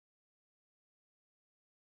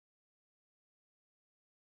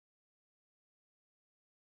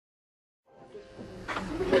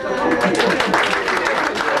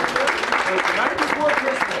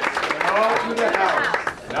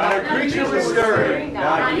Not a creature was stirring,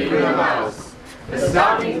 not even a mouse. The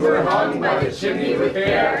stockings were hung by the chimney with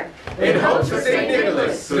care, in hopes that St.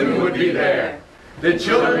 Nicholas soon would be there. The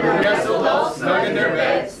children were nestled all snug in their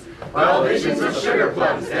beds, while visions of sugar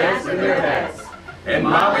plums danced in their heads. And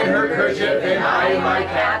Mom in her kerchief and I in my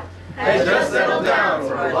cap had just settled down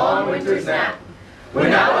for a long winter's nap.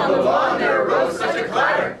 When out on the lawn there arose such a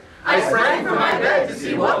clatter, I sprang from my bed to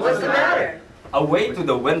see what was the matter. Away to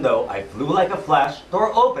the window I flew like a flash,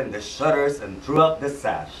 tore open the shutters and threw up the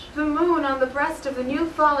sash. The moon on the breast of the new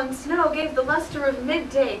fallen snow gave the luster of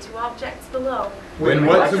midday to objects below. When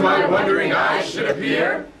what to my wondering eyes should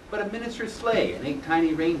appear but a miniature sleigh and 8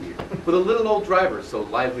 tiny reindeer, with a little old driver so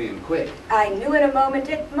lively and quick. I knew in a moment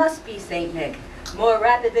it must be St. Nick. More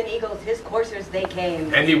rapid than eagles, his coursers they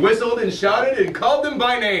came. And he whistled and shouted and called them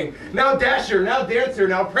by name. Now Dasher, now Dancer,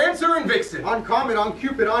 now Prancer and Vixen. On Comet, on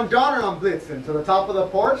Cupid, on Donner, on Blitzen. To the top of the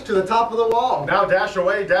porch, to the top of the wall. Now dash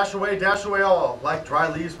away all. Like dry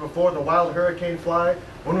leaves before the wild hurricane fly.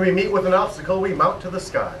 When we meet with an obstacle, we mount to the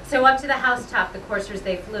sky. So up to the housetop the coursers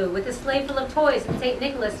they flew, with a sleigh full of toys and St.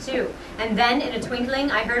 Nicholas too. And then in a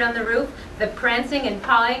twinkling I heard on the roof the prancing and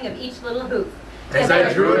pawing of each little hoof. As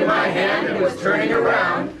I drew in my hand and was turning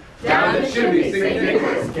around, down the chimney St.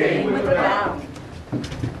 Nicholas came with a bound.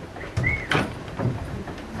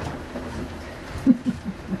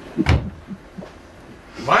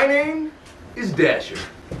 My name is Dasher.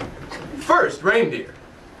 First reindeer,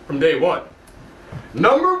 from day one.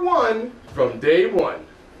 Number one, from day one.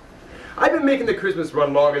 I've been making the Christmas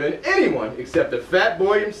run longer than anyone except the fat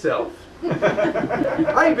boy himself.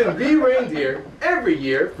 I've been the reindeer every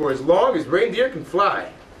year for as long as reindeer can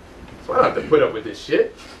fly. So I don't have to put up with this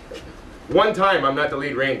shit. One time I'm not the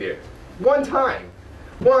lead reindeer. One time.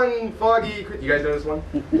 One foggy, you guys know this one?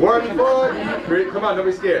 One foggy, come on, don't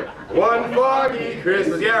be scared. One foggy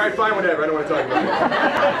Christmas. Yeah, all right, fine, whatever, I don't want to talk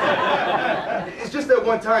about it. It's just that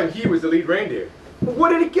one time he was the lead reindeer. But what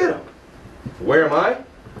did it get him? Where am I?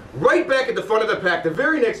 Right back at the front of the pack the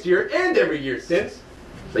very next year and every year since.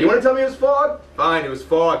 So you want to tell me it was fog? Fine, it was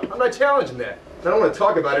fog. I'm not challenging that. I don't want to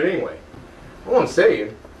talk about it anyway. All I'm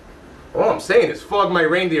saying is fog my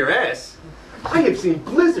reindeer ass. I have seen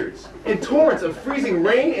blizzards and torrents of freezing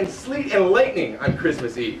rain and sleet and lightning on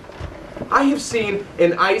Christmas Eve. I have seen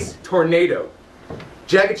an ice tornado.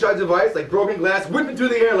 Jagged shards of ice like broken glass whipping through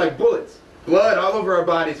the air like bullets. Blood all over our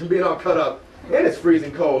bodies from being all cut up. And it's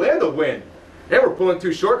freezing cold and the wind. And we're pulling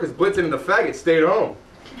too short because Blitzen and the faggots stayed home.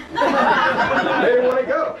 They didn't want to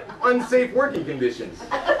go. Unsafe working conditions.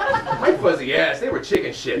 My fuzzy ass, they were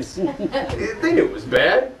chicken shits. They knew it was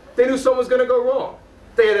bad. They knew something was going to go wrong.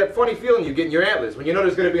 They had that funny feeling you get in your antlers when you know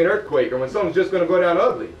there's going to be an earthquake or when something's just going to go down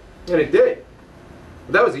ugly. And it did.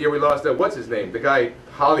 That was the year we lost, what's his name? The guy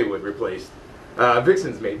Hollywood replaced.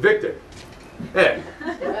 Vixen's mate, Victor. Yeah.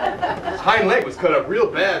 His hind leg was cut up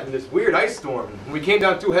real bad from this weird ice storm. When we came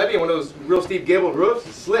down too heavy on one of those real steep gabled roofs,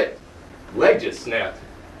 he slipped. Leg just snapped.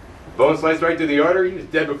 Bone sliced right through the artery. He was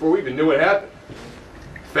dead before we even knew what happened.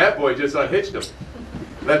 Fat boy just unhitched him.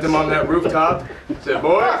 Left him on that rooftop. Said,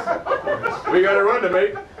 boys, we got a run to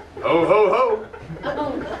make. Ho, ho,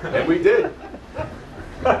 ho. And we did.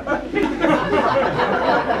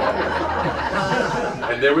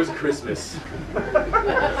 And there was Christmas.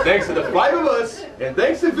 Thanks to the 5 of us, and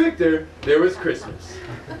thanks to Victor, there was Christmas.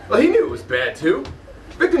 Well, he knew it was bad, too.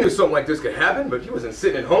 Victor knew something like this could happen, but he wasn't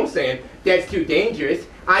sitting at home saying, that's too dangerous,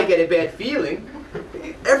 I get a bad feeling.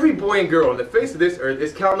 Every boy and girl on the face of this earth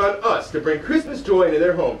is counting on us to bring Christmas joy into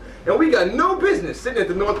their home. And we got no business sitting at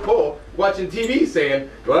the North Pole watching TV saying,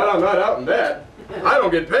 well, I'm not out in that. I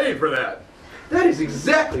don't get paid for that. That is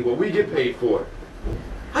exactly what we get paid for.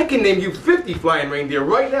 I can name you 50 flying reindeer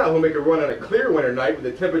right now who'll make a run on a clear winter night with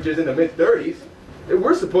the temperatures in the mid-30s. And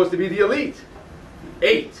we're supposed to be the elite.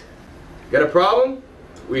 8. Got a problem?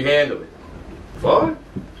 We handle it. Fog?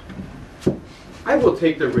 I will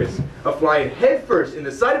take the risk of flying headfirst in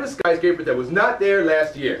the side of a skyscraper that was not there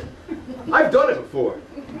last year. I've done it before.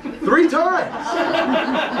 3 times.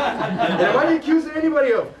 And am I accusing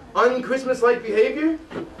anybody of un-Christmas-like behavior?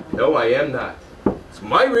 No, I am not. It's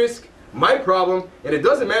my risk, my problem, and it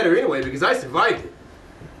doesn't matter anyway because I survived it.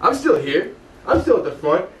 I'm still here. I'm still at the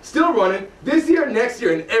front, still running, this year, next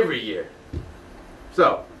year, and every year.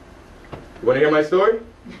 So, you want to hear my story?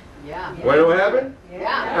 Yeah. Want to know what happened?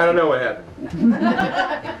 Yeah. I don't know what happened.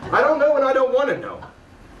 I don't know and I don't want to know.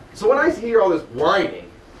 So when I hear all this whining,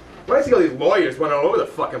 when I see all these lawyers running all over the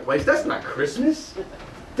fucking place, that's not Christmas.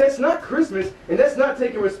 That's not Christmas, and that's not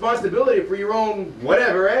taking responsibility for your own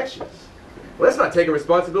whatever actions. Well, that's not taking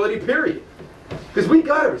responsibility, period. Because we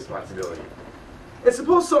got a responsibility. And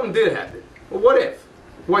suppose something did happen. Well, what if?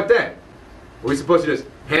 What then? Are we supposed to just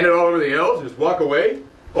hand it all over the elves and just walk away?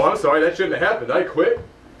 Oh, I'm sorry, that shouldn't have happened. I quit.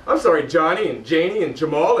 I'm sorry, Johnny and Janie and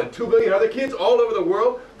Jamal and 2 billion other kids all over the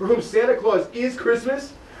world for whom Santa Claus is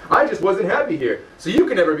Christmas. I just wasn't happy here. So you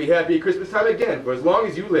can never be happy at Christmas time again for as long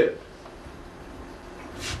as you live.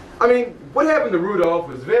 I mean, what happened to Rudolph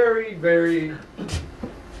was very, very,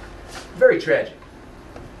 very tragic.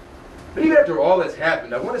 But even after all that's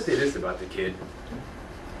happened, I want to say this about the kid.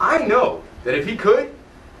 I know that if he could,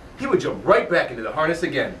 he would jump right back into the harness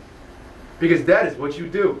again. Because that is what you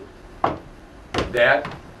do.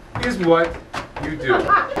 That is what you do.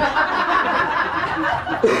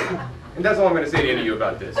 And that's all I'm going to say to any of you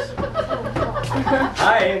about this.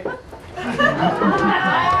 Hi.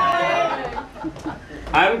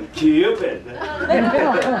 I'm Cupid,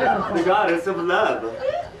 the goddess of love.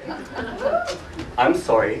 I'm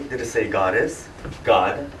sorry, did I say goddess?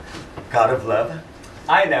 God? God of love?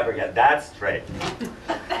 I never get that straight.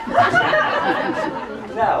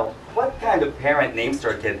 Now, what kind of parent names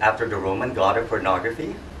their kid after the Roman god of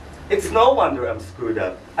pornography? It's no wonder I'm screwed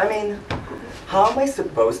up. I mean, how am I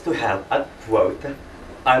supposed to have a quote,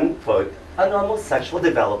 unquote, a normal sexual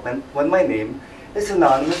development when my name is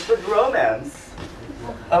synonymous with romance?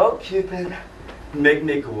 Oh, Cupid, make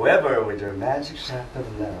me quiver with your magic shaft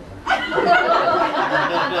of love.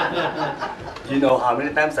 You know how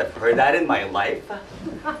many times I've heard that in my life?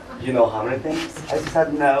 You know how many times I've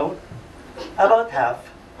said no? About half.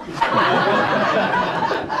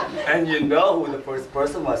 And you know who the first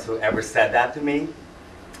person was who ever said that to me?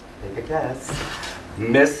 Take a guess.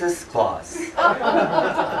 Mrs. Claus.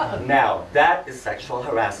 Now, that is sexual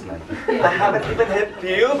harassment. I haven't even hit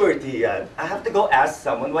puberty yet. I have to go ask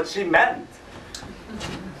someone what she meant.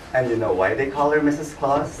 And you know why they call her Mrs.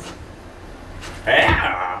 Claus?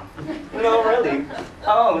 No, really.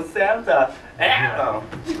 Oh, Santa.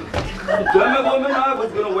 When a woman I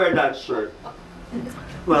was gonna wear that shirt.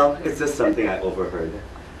 Well, it's just something I overheard.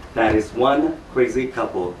 That is one crazy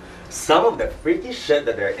couple. Some of the freaky shit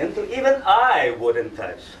that they're into, even I wouldn't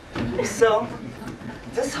touch. So,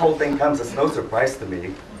 this whole thing comes as no surprise to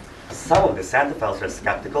me. Some of the Santa fellas are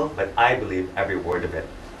skeptical, but I believe every word of it.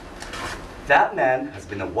 That man has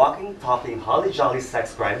been a walking, talking, holly-jolly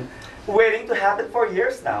sex crime waiting to happen for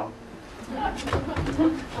years now.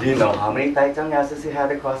 Do you know how many tight young asses he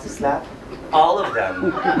had across his lap? All of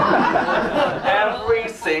them. Every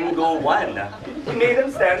single one. He made them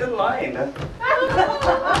stand in line.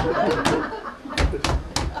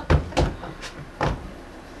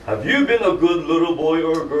 Have you been a good little boy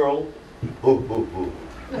or girl? What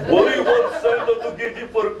do you want Santa to give you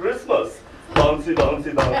for Christmas? Bouncy,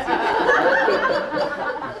 bouncy, bouncy.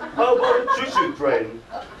 How about a choo-choo train?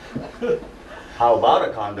 How about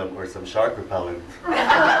a condom or some shark repellent?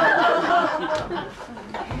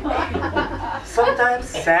 Sometimes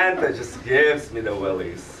Santa just gives me the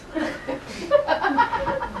willies.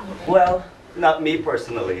 Well, not me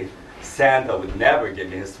personally. Santa would never give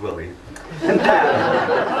me his willy. And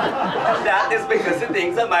that is because he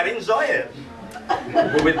thinks I might enjoy it.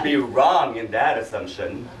 Who would be wrong in that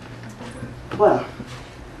assumption? Well,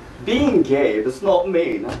 being gay does not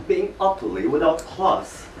mean being utterly without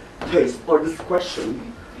class, taste, or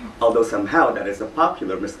discretion, although somehow that is a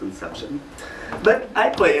popular misconception. But I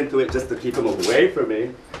play into it just to keep him away from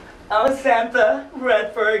me. I'm a Santa,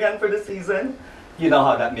 red fur again for the season. You know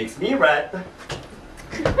how that makes me red.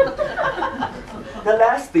 The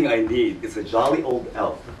last thing I need is a jolly old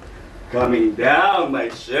elf coming down my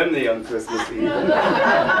chimney on Christmas Eve.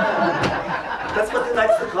 That's what he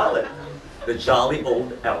likes to call it. The jolly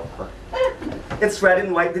old elf. It's red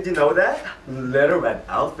and white, did you know that? Little red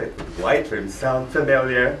outfit with white trim sound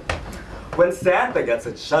familiar? When Santa gets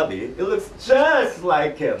a chubby, it looks just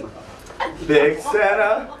like him. Big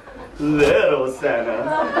Santa, little Santa.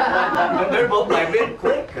 And they're both lively and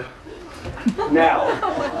quick. Now,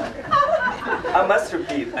 I must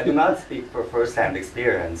repeat, I do not speak for first-hand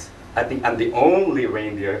experience. I think I'm the only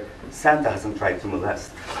reindeer Santa hasn't tried to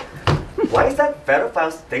molest. Why is that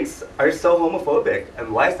pedophiles thinks are so homophobic?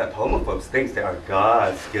 And why is that homophobes thinks they are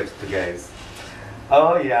God's gifts to gays?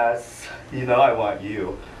 Oh yes, you know I want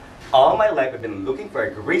you. All my life I've been looking for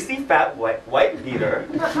a greasy, fat, white beater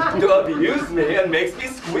to abuse me and makes me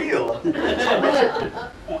squeal.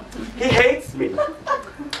 He hates me.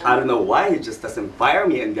 I don't know why he just doesn't fire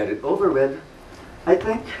me and get it over with. I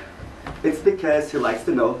think it's because he likes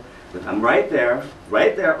to know that I'm right there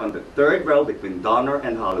on the third row between Donner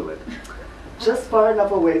and Hollywood. Just far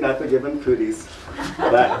enough away not to give him cooties,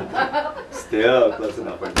 but still close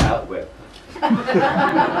enough for that whip.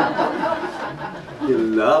 He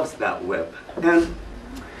loves that whip. And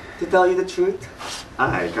to tell you the truth,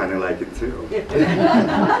 I kind of like it too.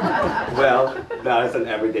 Well, that is an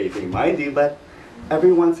everyday thing, mind you, but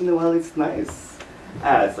every once in a while it's nice.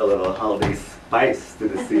 Adds a little holiday spice to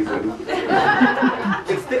the season.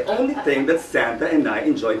 It's the only thing that Santa and I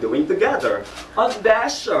enjoy doing together. On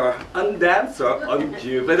Dasher, on Dancer, on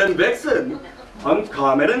Cupid and Vixen. On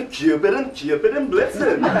Comet and Cupid and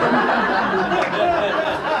Blitzen.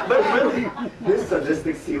 But really, this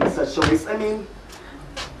sadistic scene is such a waste. I mean,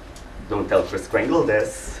 don't tell Chris Kringle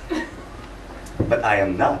this, but I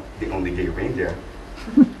am not the only gay reindeer.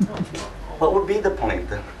 What would be the point?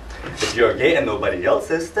 If you're gay and nobody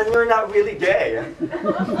else is, then you're not really gay.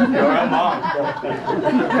 You're a monk.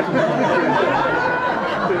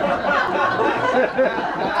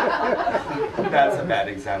 That's a bad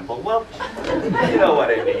example. Well, you know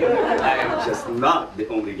what I mean. I am just not the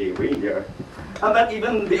only gay reindeer. I'm not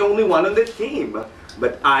even the only one on the team.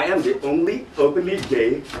 But I am the only openly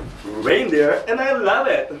gay reindeer, and I love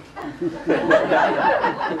it.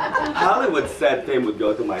 Hollywood said fame would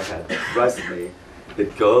go to my head. Trust me,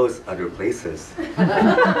 it goes other places.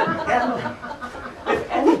 And if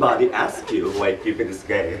anybody asks you why Cupid is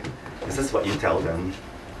gay, this is what you tell them.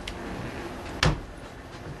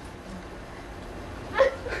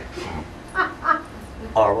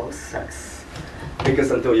 Oral sex.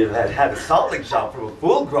 Because until you've had a solid job from a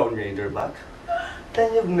full-grown reindeer buck,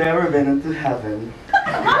 then you've never been into heaven.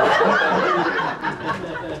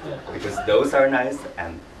 Because those are nice,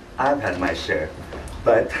 and I've had my share.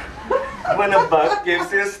 But when a buck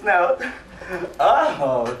gives you a snout,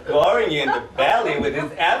 oh, goring you in the belly with his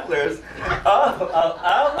antlers, oh, oh,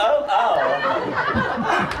 oh, oh, oh.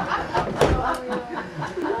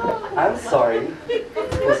 I'm sorry.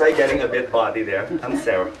 Was I getting a bit bawdy there? I'm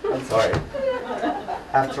Sarah. I'm sorry.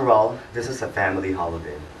 After all, this is a family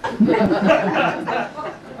holiday.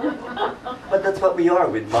 But that's what we are,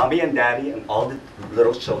 with mommy and daddy and all the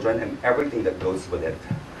little children and everything that goes with it.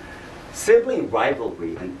 Sibling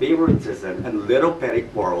rivalry and favoritism and little petty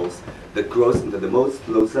quarrels that grows into the most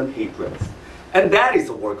loathsome hatreds. And daddy's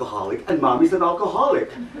a workaholic and mommy's an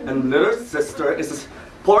alcoholic. And little sister is a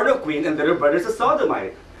porno queen and little brother's a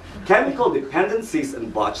sodomite. Chemical dependencies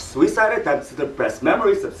and botched suicide attempts to suppress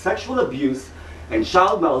memories of sexual abuse and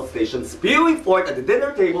child molestation spewing forth at the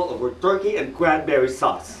dinner table over turkey and cranberry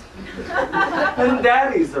sauce. And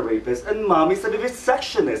daddy's a rapist and mommy's a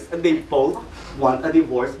vivisectionist, and they both want a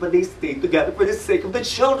divorce, but they stay together for the sake of the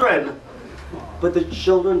children. But the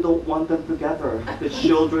children don't want them together. The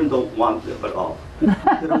children don't want them at all.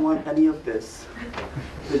 They don't want any of this.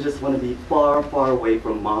 They just want to be far, far away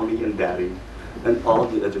from mommy and daddy and all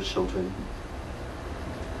the other children.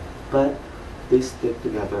 But they stick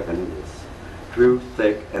together anyways, through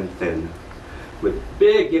thick and thin, with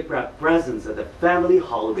big gift-wrapped presents at the family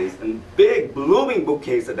holidays and big blooming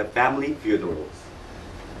bouquets at the family funerals.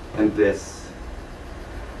 And this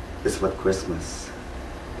is what Christmas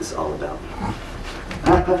is all about.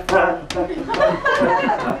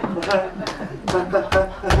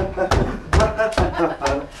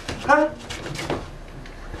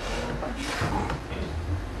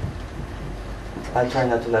 I try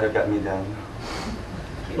not to let her get me down.